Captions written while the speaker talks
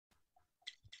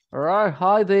All right,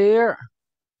 hi there.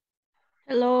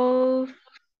 Hello,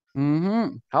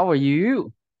 How are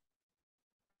you?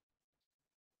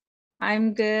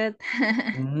 I'm good.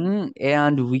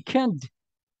 And weekend?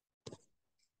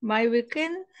 My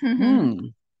weekend? Hmm.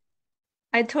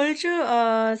 I told you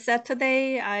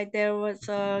Saturday there was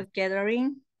a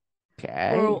gathering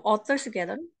for Okay. authors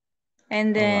gathering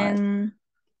and All right. then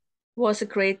was a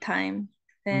great time.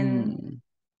 Then Hmm.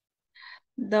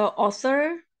 the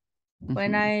author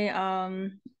when Mm-hmm. I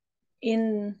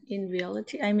in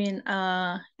reality, I mean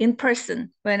in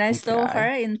person, when I saw her Okay.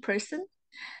 in person,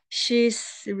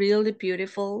 she's really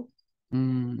beautiful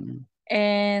Hmm.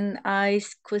 and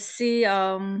could see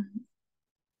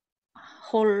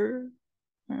whole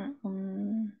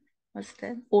what's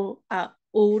that?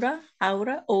 Aura,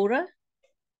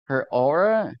 Her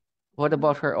aura? What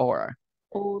about her aura?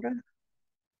 aura.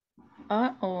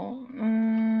 Oh,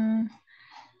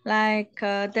 like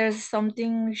there's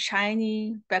something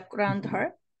shiny background Mhm.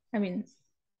 her. I mean,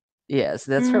 Yes,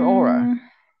 that's her aura.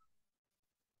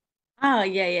 mm,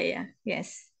 yeah,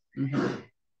 yes. Mm-hmm.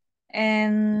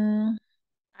 And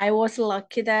I was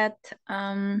lucky that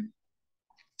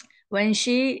when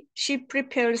she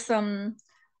prepared some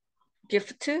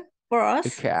gift for us,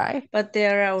 Okay. but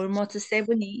there are almost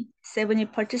 70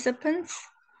 participants,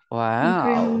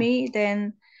 including Wow. me.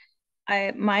 Then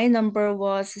my number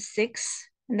was six.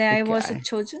 And then I was Okay.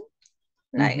 chosen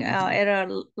like Mm-hmm. at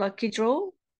a lucky draw,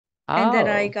 and then Oh.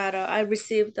 I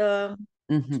received a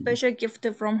Mm-hmm. special gift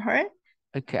from her.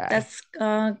 Okay. That's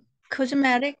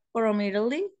cosmetic from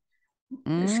Italy,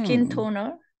 skin Mm.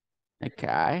 toner.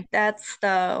 Okay. That's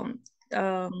the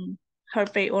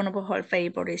one of her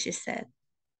favorite. She said.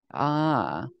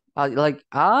 Ah.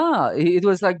 It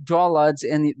was like draw lots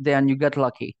and then you got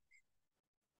lucky.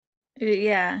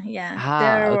 Yeah. Ah,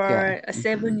 There okay. were Mm-hmm.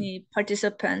 70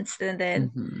 participants, and then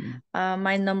Mm-hmm.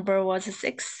 my number was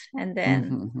six, and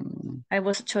then Mm-hmm. I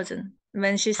was chosen.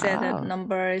 When she said that Ah.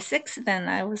 number six, then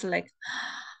I was like,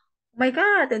 oh my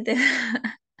God. And then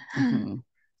Mm-hmm.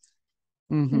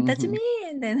 that's Mm-hmm. me.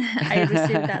 And then I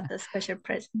received that a special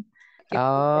present gift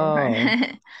from her.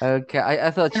 Oh, okay.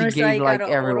 I thought And she also gave I got like an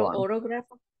everyone. autograph.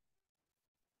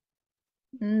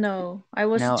 No, I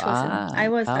was No, chosen. I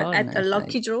was oh, at a nice, lucky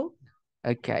nice. draw.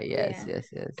 Okay, yes, Yeah. yes,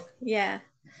 yes. Yeah.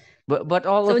 But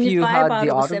all So of only you five had out the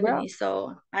of autograph? 70.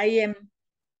 So I am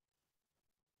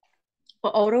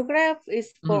autograph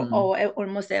is for Mm.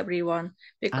 almost everyone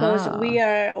because we Ah.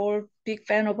 are all big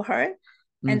fan of her.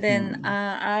 And then Mm-hmm.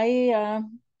 I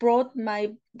brought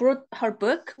her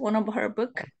book, one of her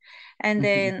book, and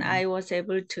then Mm-hmm. I was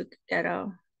able to get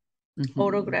a Mm-hmm.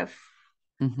 autograph.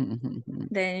 Mm-hmm.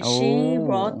 Then she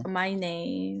wrote Oh. my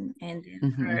name and then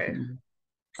her Mm-hmm.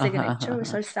 signature with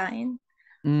Uh-huh. her sign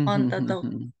on the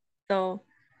Mm-hmm. so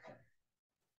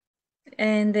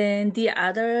and then the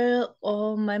other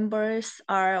members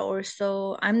are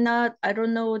also, I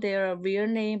don't know their real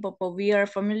name, but we are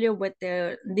familiar with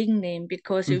their nickname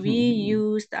because we Mm-hmm.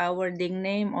 used our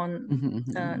nickname on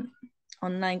Mm-hmm. the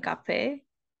online cafe.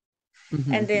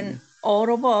 And Mm-hmm. then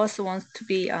all of us want to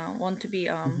be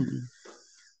Mm-hmm.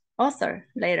 author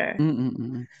later.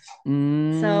 Mm-hmm.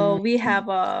 So Mm. we have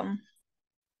a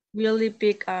really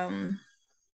big I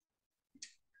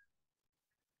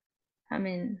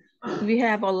mean we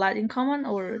have a lot in common,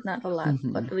 or not a lot,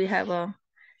 Mm-hmm. but we have a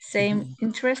same Mm-hmm.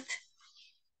 interest.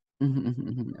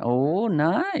 Mm-hmm. Oh,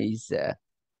 nice.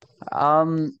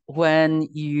 When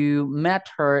you met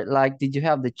her, like, did you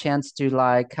have the chance to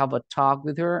like have a talk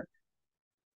with her?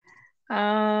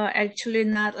 Actually,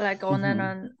 not like on and Mm-hmm.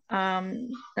 on.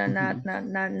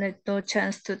 Mm-hmm. No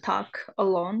chance to talk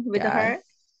alone with Okay. her.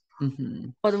 Mm-hmm.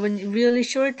 But when really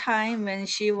short time when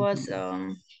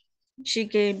Mm-hmm. she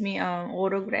gave me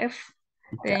autograph.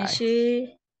 Then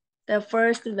Okay. the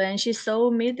first when she saw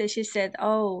me, that she said,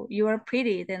 "Oh, you are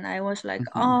pretty." Then I was like,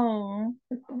 Mm-hmm. "Oh,"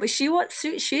 but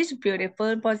she's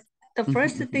beautiful. But the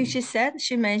first thing Mm-hmm. she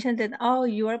mentioned that, "Oh,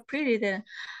 you are pretty." Then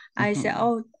I said, Mm-hmm.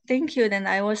 "Oh, thank you." Then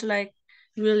I was like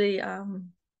really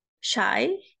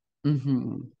shy.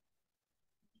 Mm-hmm.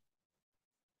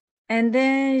 And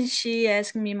then she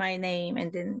asked me my name,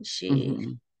 and then she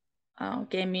Mm-hmm.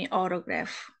 gave me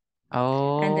autograph,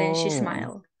 and then she Oh.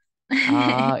 smiled.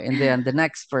 And then the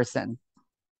next person.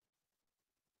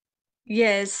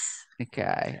 Yes.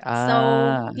 Okay.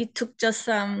 So it took just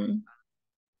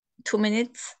 2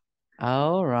 minutes.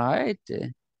 All right.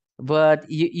 But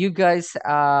you guys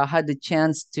had the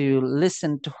chance to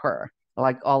listen to her,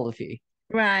 like all of you.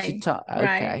 She Right, taught. right.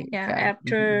 Okay, Yeah. okay.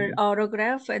 After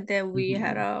autograph, and then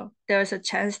Mm-hmm. there was a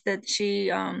chance that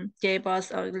she gave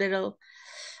us a little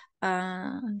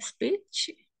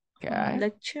speech, Okay.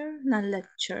 lecture, not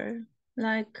lecture.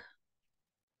 like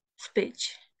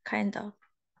speech, kind of.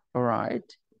 All right.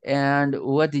 And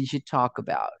what did you talk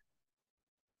about?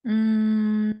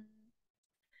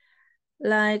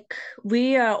 Like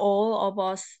we are all of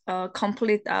us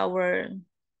complete our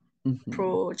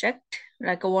project,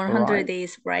 like a All 100 right.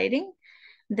 days writing.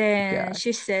 Then Okay.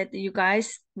 she said, you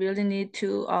guys really need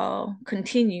to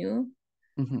continue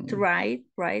to write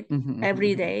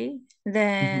every day.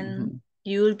 Then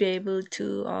you will be able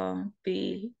to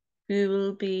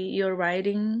your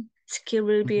writing skill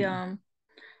will be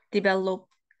developed,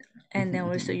 and then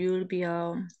also you will be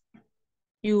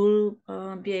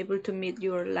able to meet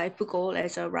your life goal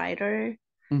as a writer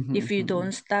if you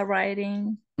don't start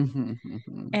writing.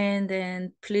 And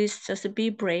then please just be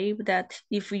brave that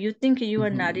if you think you are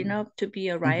not enough to be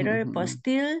a writer, but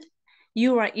still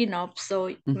you are enough.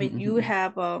 So when you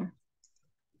have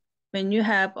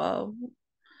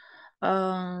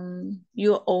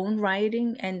your own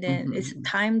writing, and then it's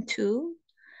time to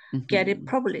get it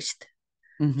published.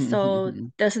 So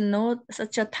there's no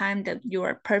such a time that you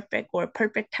are perfect or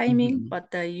perfect timing,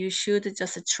 but you should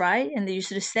just try, and you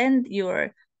should send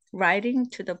your writing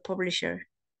to the publisher.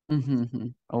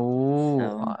 Oh,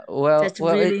 So well, that's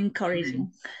really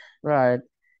encouraging. Right.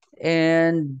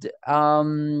 And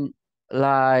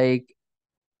like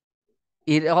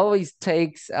it always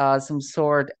takes some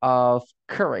sort of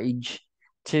courage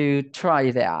to try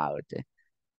it out.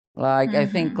 Like I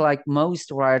think like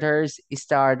most writers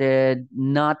started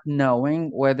not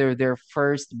knowing whether their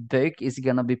first book is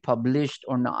gonna be published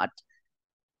or not.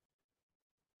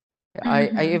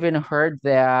 I even heard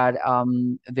that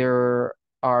there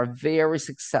are very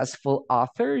successful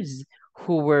authors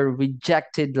who were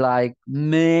rejected like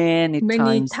many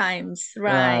times.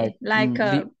 Right. Like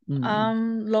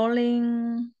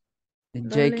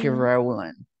J.K.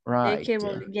 Rowling, right? J.K.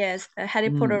 Rowling, yes, the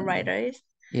Harry Potter writers.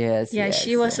 Yes, Yeah,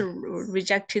 she yes. was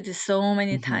rejected so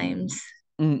many times.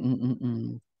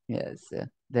 Yes,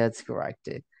 that's correct.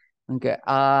 Okay,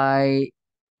 I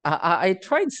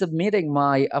tried submitting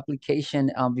my application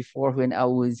before when I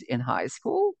was in high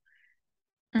school.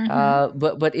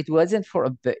 But it wasn't for a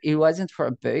book. It wasn't for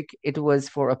a book. It was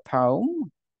for a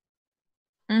poem,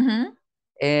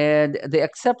 and they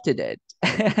accepted it.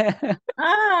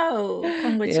 Oh, Yes,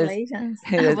 congratulations.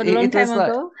 yes. But a long It was time like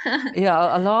ago.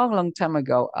 yeah, a long, long time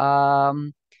ago.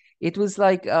 It was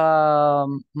like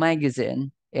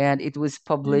magazine, and it was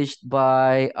published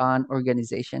by an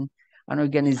organization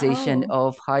Oh.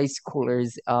 of high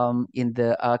schoolers in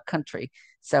the country.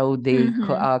 So they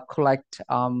collect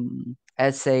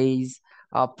essays,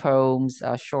 poems,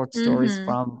 short stories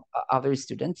from other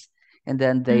students, and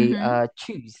then they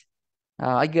choose.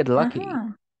 I get lucky.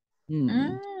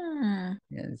 Hmm.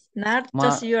 Yes. Not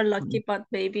just Ma you're lucky, but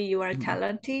maybe you are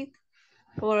talented,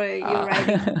 or your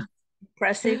writing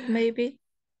impressive, maybe.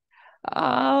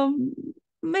 Um,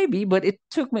 maybe, but it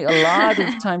took me a lot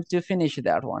of time to finish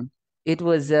that one. It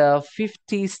was a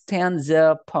 50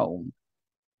 stanza poem.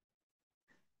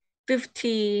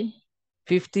 50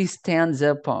 50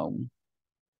 stanza poem.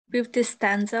 50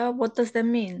 stanza. What does that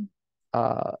mean?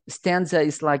 Stanza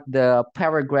is like the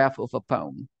paragraph of a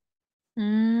poem.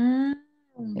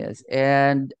 Yes,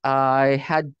 and I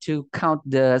had to count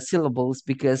the syllables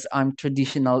because I'm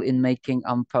traditional in making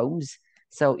poems.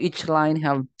 So each line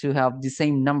have to have the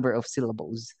same number of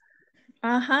syllables.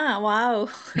 Wow.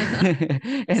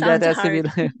 And that Sounds has to be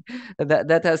hard.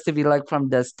 that has to be like from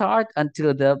the start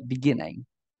until the beginning.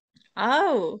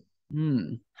 Oh,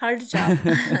 hard job.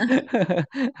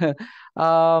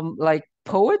 Like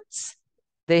poets,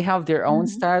 they have their own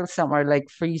style. Some are like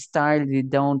freestyle. They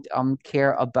don't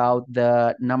care about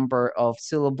the number of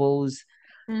syllables.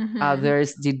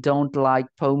 Others, they don't like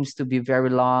poems to be very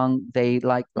long. They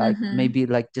like maybe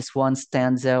like just one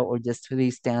stanza or just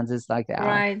three stanzas like that.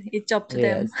 Right, it's up to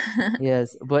them. Yes,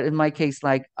 yes. But in my case,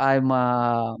 like I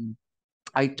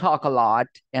talk a lot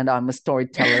and I'm a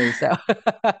storyteller, so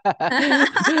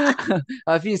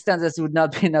a few stanzas would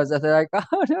not be enough. So they're like,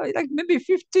 oh no, like maybe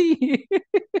 50.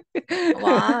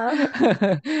 Wow.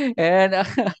 And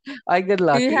I get Do you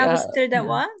lucky. have still that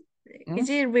one? Hmm? Is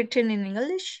it written in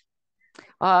English?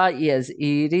 Yes,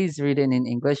 it is written in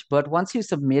English, but once you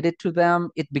submit it to them,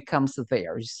 it becomes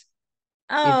theirs.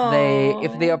 If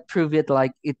they Oh, approve it,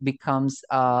 like it becomes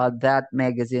that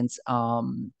magazine's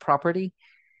property.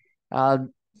 so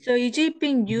is it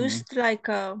being used like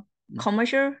a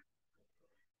commercial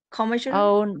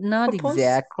Oh, not purpose?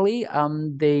 exactly.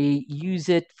 They use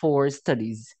it for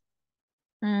studies.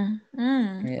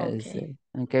 Yes. Okay.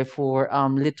 Okay, for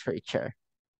literature.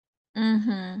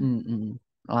 Mm-hmm.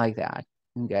 Like that.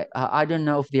 Okay. I don't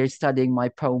know if they're studying my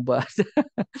poem, but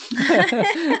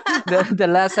the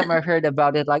last time I heard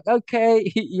about it, like, okay,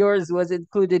 yours was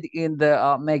included in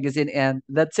the magazine, and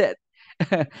that's it.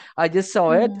 I just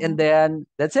saw it, and then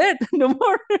that's it. No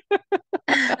more.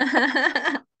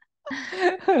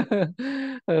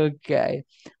 Okay.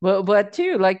 But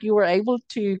too, like you were able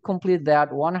to complete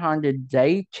that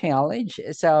 100-day challenge.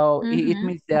 So it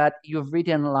means that you've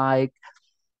written like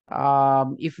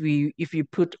if you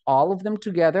put all of them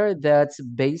together, that's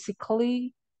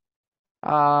basically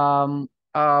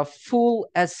a full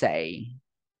essay.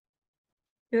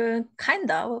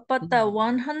 Kind of, but the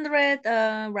 100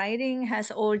 writing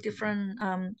has all different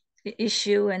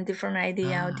issue and different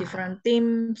idea, different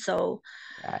theme. So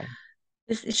Okay.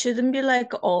 it shouldn't be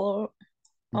like all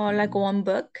or like one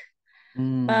book,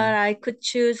 but I could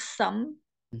choose some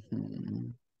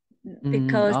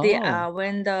because Oh.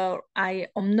 when I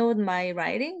upload my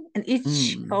writing and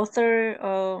each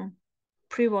author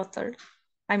pre-author,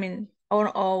 I mean,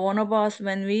 or one of us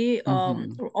when we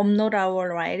upload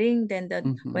our writing, then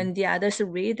when the others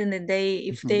read and then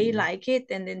if they like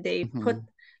it and then they put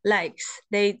likes,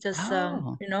 they just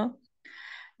Oh.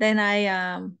 then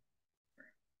I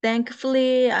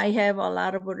thankfully I have a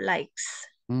lot of likes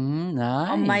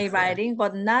on my Nice. writing,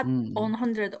 but not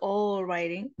 100 all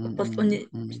writing, but only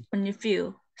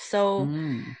few. So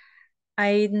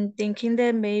I'm thinking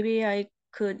that maybe I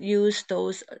could use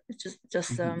those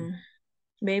just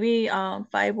maybe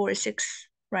 5 or 6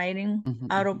 writing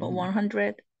out of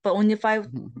 100, but only five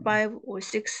or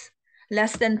six,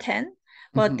 less than 10.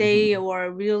 But they were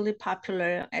really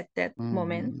popular at that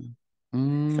moment.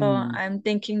 So I'm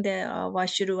thinking that what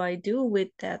should I do with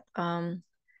that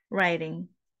writing?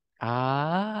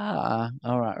 All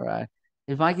right, right.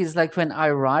 In my case, like when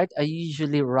I write, I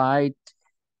usually write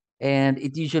and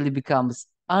it usually becomes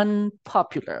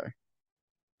unpopular.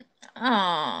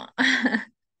 Oh.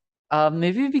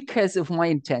 Maybe because of my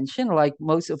intention. Like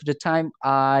most of the time,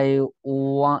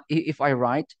 if I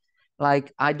write,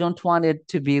 like I don't want it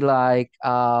to be like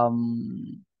other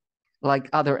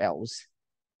else.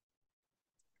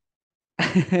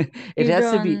 It You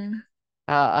has to be. don't.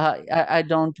 I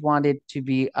don't want it to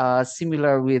be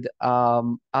similar with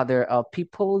other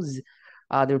people's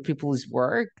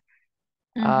work.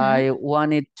 I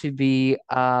want it to be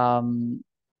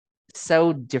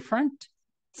so different.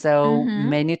 So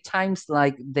many times,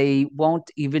 like they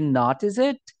won't even notice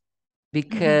it What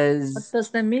because does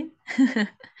that mean?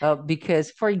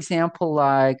 for example,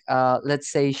 like let's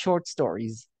say short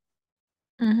stories.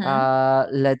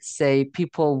 Let's say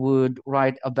people would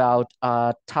write about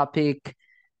a topic,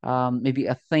 maybe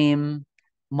a theme.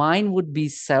 Mine would be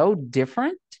so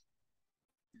different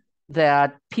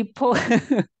that people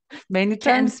many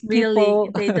Can't times really,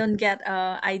 people they don't get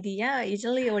idea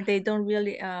easily, or they don't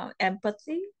really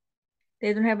empathy.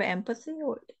 They don't have empathy,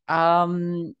 or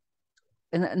um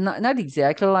not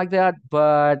exactly like that,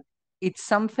 but it's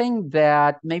something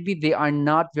that maybe they are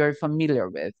not very familiar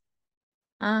with.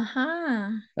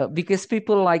 Because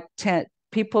people tend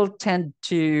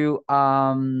to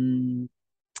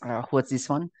what's this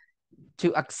one,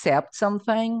 to accept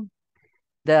something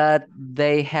that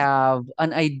they have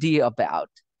an idea about,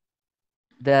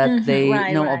 that they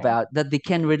Right, know right. about, that they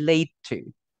can relate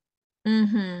to.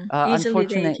 Easily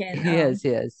Unfortunately, yes,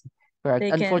 yes, correct. they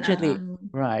can Unfortunately,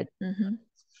 right.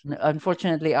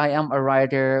 Unfortunately, I am a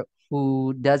writer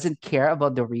who doesn't care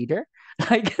about the reader.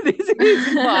 Like this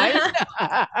is mine.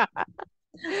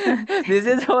 This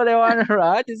is what I want to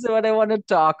write. This is what I want to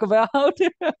talk about.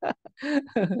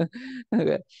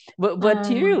 Okay. But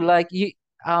you like you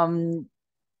um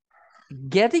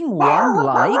getting one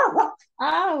like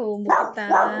Oh,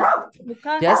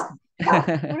 buka. just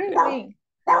Really?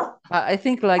 I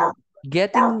think like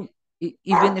getting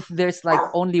even if there's like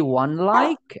only one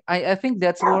like, I think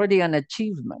that's already an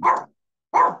achievement.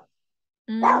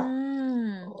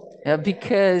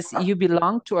 Because you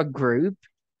belong to a group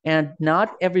and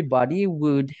not everybody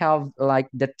would have like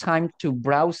the time to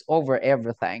browse over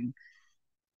everything.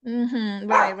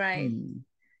 Right, right.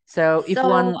 So if So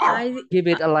one give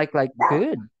it a like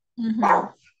good.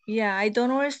 yeah, I don't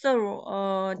know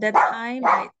the that time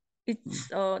it's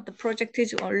the project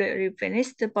is already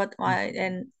finished, but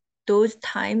and those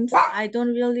times I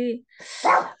don't really,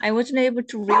 I wasn't able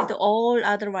to read all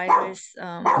other writers'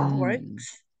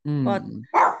 works, but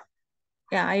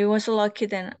yeah, I was lucky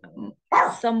that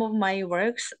some of my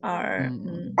works are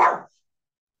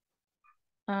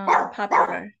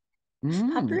popular.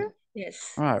 Popular?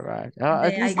 Yes. Right, right.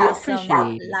 At Then I least they get some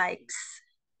appreciate it. likes.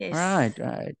 Right, Yes.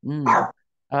 right.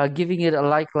 Giving it a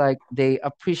like they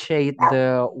appreciate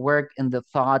the work and the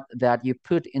thought that you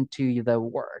put into the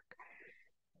work.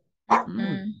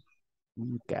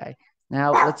 Okay.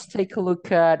 Now let's take a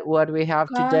look at what we have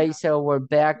today. So we're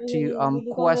back to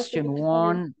question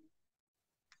 1.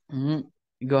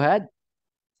 Go ahead.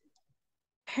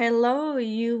 Hello,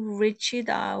 you reached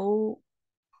our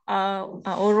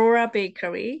Aurora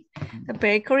Bakery. The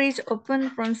bakery is open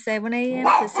from 7 a.m.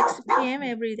 to 6 p.m.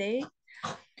 every day.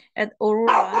 At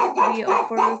Aurora, we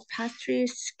offer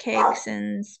pastries, cakes,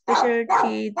 and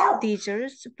specialty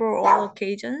desserts for all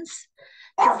occasions.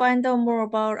 To find out more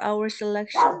about our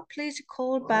selection, please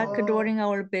call back during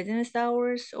our business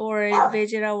hours or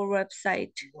visit our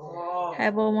website.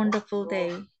 Have a wonderful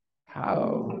day.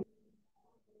 How?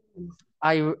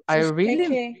 I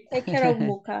really take care of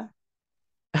Mocha.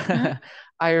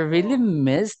 I really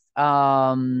missed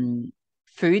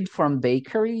food from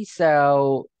bakery.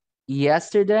 So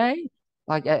yesterday,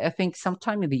 like I think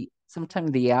sometime in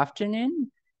the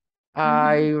afternoon,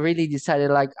 I really decided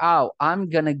like, oh, I'm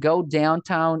gonna go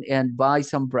downtown and buy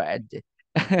some bread.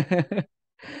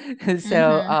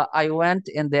 So I went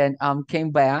and then came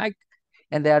back.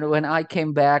 And then when I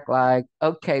came back, like,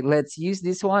 okay, let's use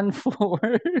this one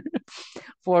for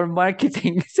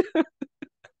marketing.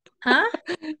 Huh?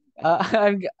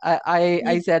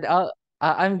 I said, oh,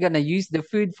 I'm gonna use the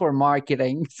food for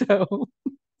marketing. So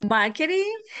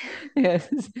marketing? Yes,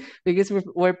 because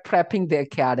we're prepping the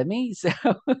academy. So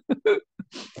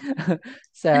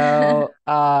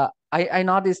I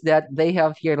noticed that they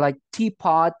have here like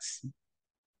teapots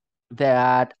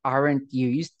that aren't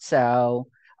used. So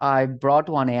I brought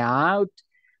one out.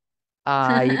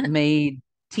 I made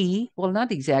tea. Well,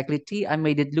 not exactly tea. I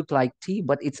made it look like tea,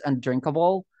 but it's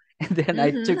undrinkable. And then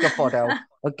I took a photo.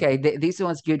 Okay, this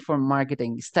one's good for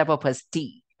marketing. Step up as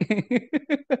tea.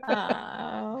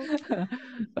 All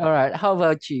right. How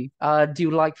about you? Do you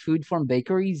like food from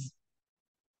bakeries?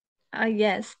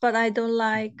 Yes, but I don't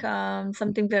like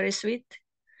something very sweet.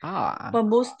 But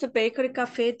most bakery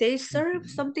cafe, they serve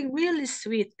something really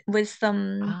sweet with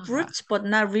some fruits, but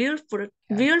not real fruit.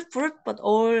 Real fruit, but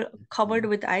all covered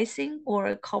with icing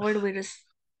or covered with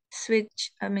sweet,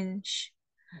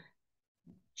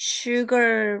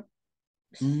 sugar,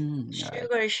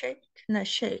 sugar shake, not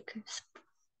shake,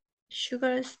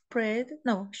 sugar spread,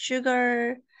 no,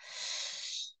 sugar,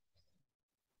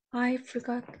 I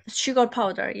forgot, sugar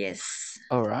powder, yes.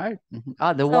 All right.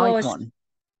 The white one.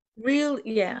 Really,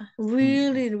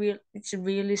 it's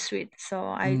really sweet. So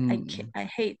I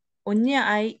hate. Only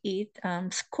I eat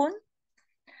scone,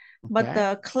 but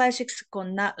the classic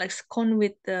scone, not like scone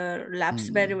with the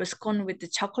raspberry or scone with the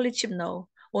chocolate chip. No,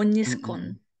 only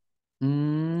scone. So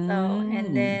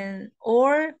and then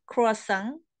or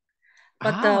croissant,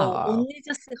 but the only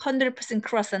just 100%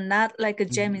 croissant, not like a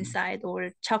jam inside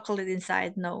or chocolate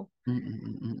inside. No,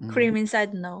 cream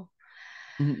inside. No.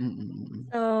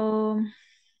 So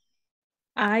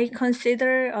I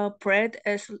consider bread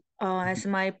as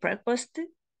my breakfast.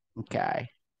 Okay.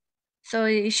 So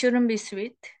it shouldn't be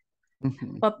sweet.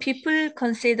 But people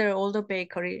consider all the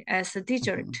bakery as a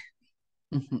dessert.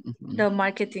 Their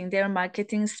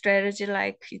marketing strategy,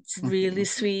 like it's really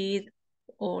sweet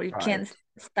or you can't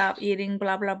stop eating,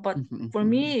 blah blah. But for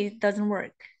me, it doesn't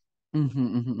work.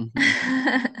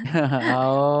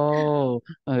 Oh,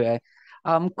 okay.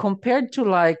 Compared to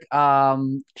like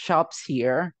shops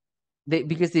here,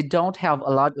 because they don't have a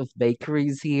lot of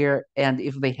bakeries here, and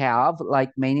if they have,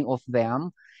 like many of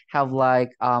them have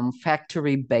like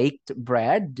factory baked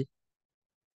bread,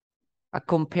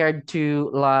 compared to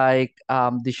like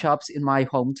the shops in my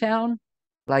hometown,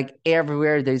 like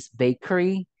everywhere there's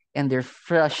bakery and they're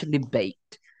freshly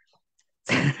baked.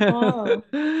 Oh.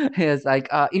 Yes, like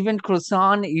even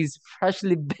croissant is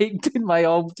freshly baked in my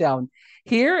hometown.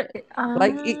 Here,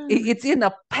 like it's in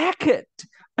a packet.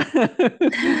 Like,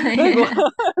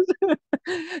 what?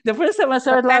 The first time I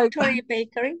started like factory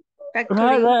bakery.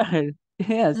 Right.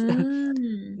 Yes.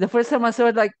 The first time I saw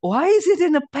it, like, why is it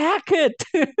in a packet?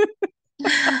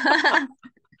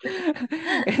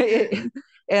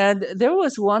 And there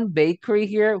was one bakery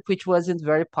here which wasn't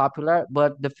very popular,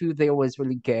 but the food there was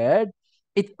really good.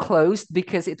 It closed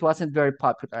because it wasn't very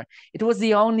popular. It was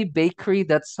the only bakery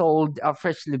that sold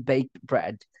freshly baked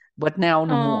bread, but now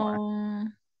no more.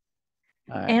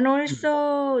 And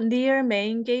also near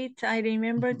main gate, I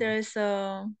remember there's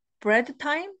a bread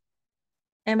time.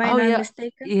 Am I not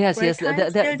mistaken? Yes, bread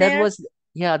yes. That was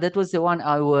that was the one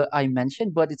I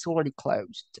mentioned, but it's already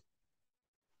closed.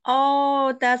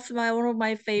 Oh, that's one of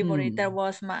my favorite. That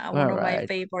was one of my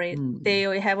favorite.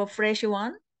 They have a fresh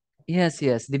one. Yes,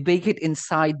 yes. They bake it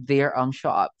inside their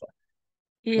shop.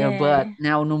 Yeah. But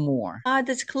now no more.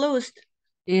 That's closed.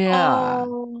 Yeah.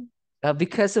 Oh.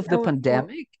 Because of the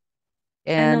pandemic.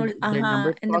 And their number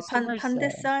of and the customers.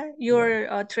 pandesal, Yes.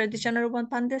 your traditional one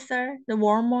pandesal, the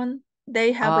warm one,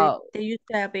 they have it. They used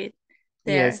to have it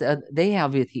there. Yes, they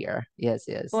have it here. Yes,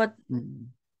 yes. But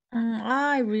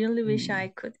I really wish I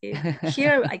could eat.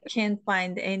 Here, I can't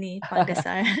find any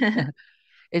pandesal.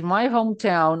 In my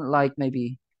hometown, like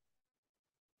maybe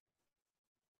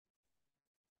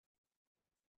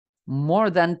more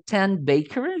than 10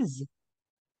 bakeries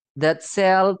that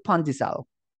sell pandesal.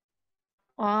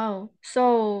 Wow.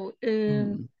 So,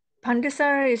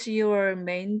 pandesal is your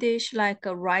main dish, like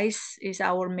rice is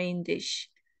our main dish.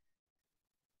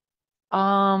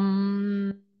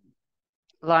 Like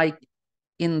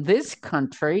in this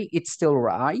country, it's still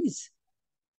rice,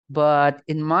 but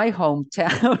in my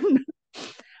hometown,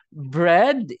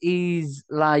 bread is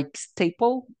like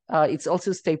staple. It's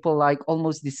also staple, like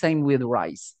almost the same with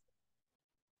rice.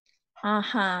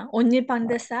 Only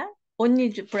pandesal?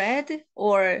 Only bread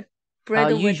or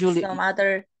bread with Usually, some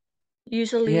other,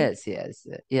 usually yes.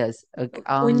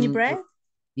 only bread?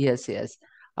 Yes.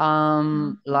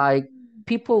 Like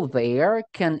people there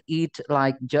can eat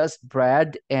like just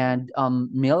bread and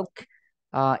milk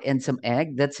and some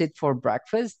egg. That's it for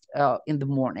breakfast in the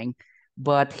morning.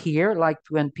 But here, like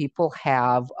when people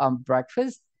have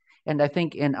breakfast, and I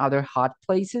think in other hot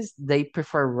places, they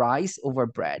prefer rice over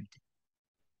bread.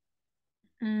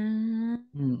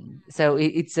 So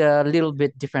it's a little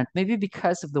bit different, maybe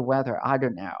because of the weather, I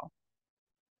don't know,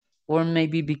 or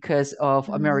maybe because of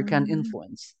American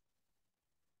influence.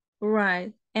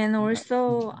 Right. And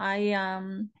also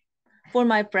for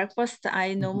my breakfast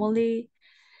I normally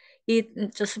eat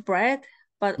just bread,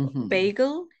 but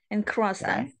bagel and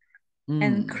croissant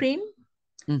and cream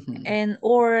and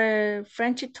or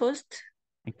French toast.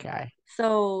 Okay.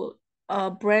 So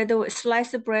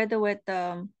sliced bread with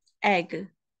egg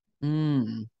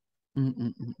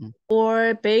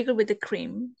or bagel with the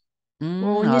cream or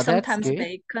only Oh, that's sometimes good.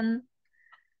 bacon.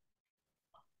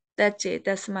 That's it.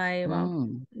 That's my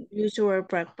usual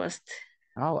breakfast.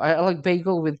 Oh, I like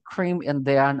bagel with cream and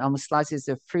then slices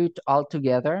of fruit all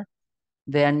together.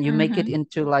 Then you make it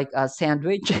into like a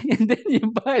sandwich and then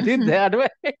you bite it that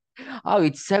way. Oh,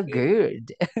 it's so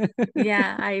good.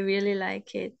 Yeah, I really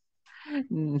like it.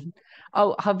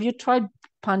 Oh, have you tried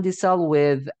pandesal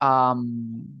with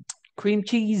cream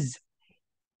cheese?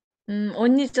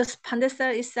 Only just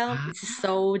pandesal itself is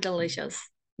so delicious.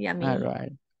 Yummy. All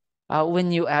right.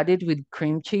 When you add it with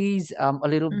cream cheese, a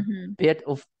little bit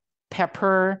of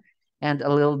pepper and a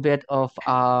little bit of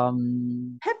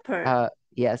pepper.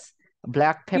 Yes,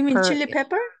 black pepper. You mean chili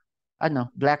pepper? No,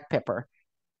 black pepper.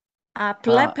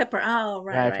 Black pepper. Oh,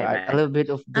 right. A little bit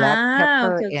of black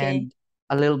pepper okay. and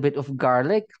a little bit of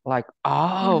garlic. Like,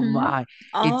 oh my,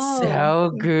 it's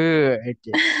so good.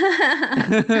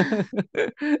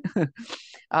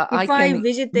 If I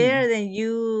visit there, then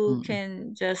you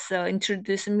can just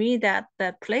introduce me that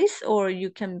place, or you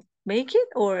can make it,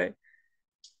 or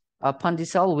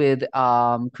pandesal with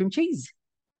cream cheese.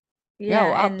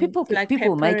 and people like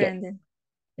people pepper make it. and then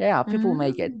People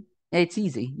make it. It's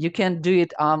easy. You can do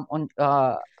it on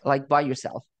like by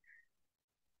yourself.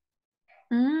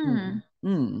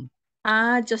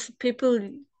 Just people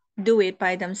do it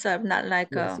by themselves, not like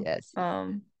Yes.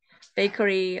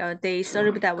 bakery. They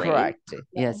serve that way. Correct.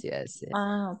 Yeah. Yes.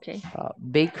 Okay.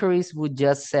 Bakeries would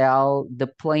just sell the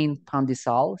plain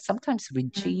pandesal, sometimes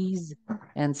with cheese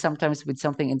and sometimes with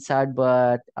something inside,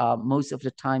 but most of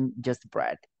the time just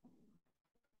bread.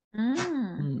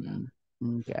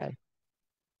 Okay.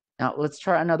 Now let's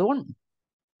try another one.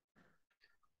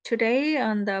 Today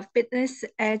on the Fitness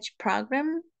Edge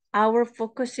program, our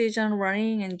focus is on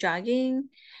running and jogging.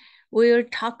 We'll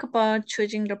talk about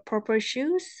choosing the proper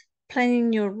shoes,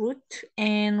 planning your route,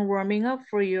 and warming up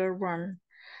for your run.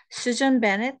 Susan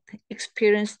Bennett,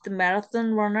 experienced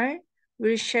marathon runner,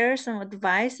 will share some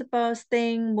advice about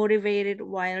staying motivated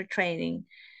while training.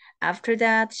 After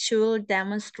that, she will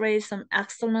demonstrate some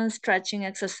excellent stretching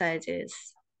exercises.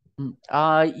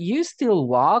 You still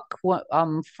walk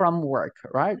from work,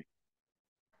 right?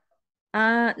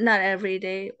 Not every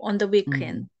day, on the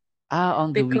weekend.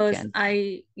 On the Because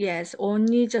weekend.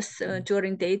 only just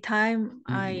during daytime,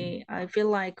 I feel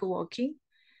like walking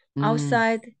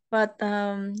outside, but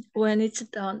when it's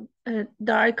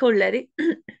dark already,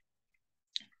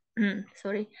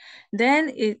 sorry,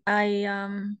 then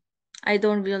I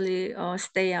don't really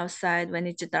stay outside when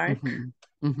it's dark.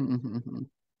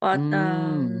 But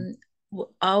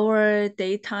our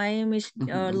daytime is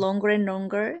longer and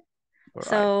longer. Right.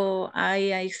 So I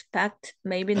expect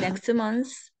maybe next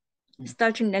month,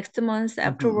 starting next month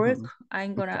after work, I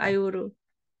will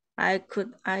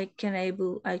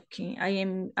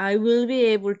be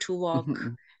able to walk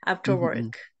after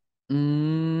work.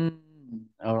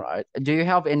 All right. Do you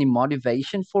have any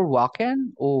motivation for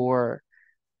walking or?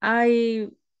 I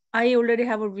already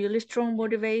have a really strong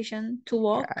motivation to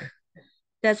walk. Okay.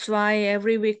 That's why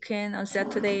every weekend on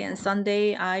Saturday and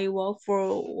Sunday I walk for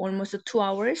almost 2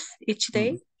 hours each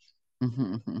day.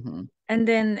 And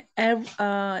then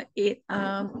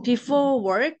before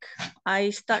work, I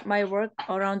start my work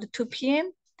around 2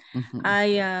 p.m.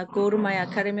 I go to my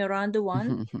academy around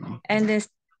 1,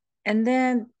 and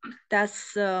then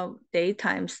that's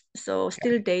daytime. So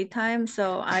still daytime.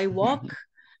 So I walk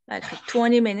like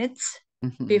 20 minutes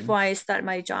before I start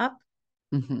my job.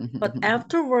 But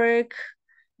after work,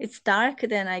 it's dark,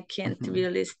 then I can't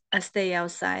really stay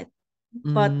outside.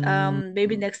 But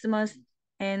maybe next month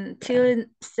until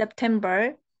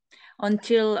September,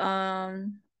 until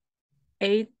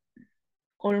 8,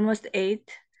 almost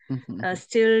 8,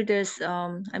 still there's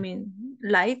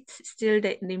light still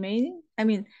remaining. I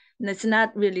mean, it's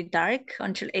not really dark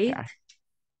until 8. Okay.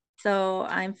 So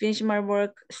I'm finishing my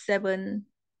work 7.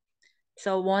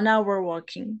 So 1 hour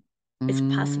walking is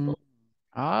possible.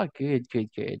 Good.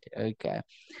 Okay.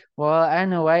 Well,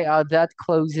 anyway, that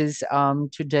closes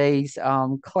today's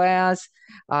class.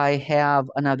 I have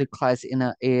another class in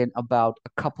about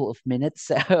a couple of minutes,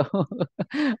 so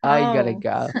I gotta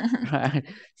go. Right.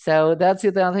 So that's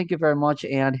it then. Thank you very much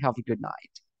and have a good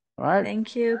night. All right.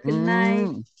 Thank you. Good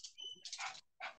night.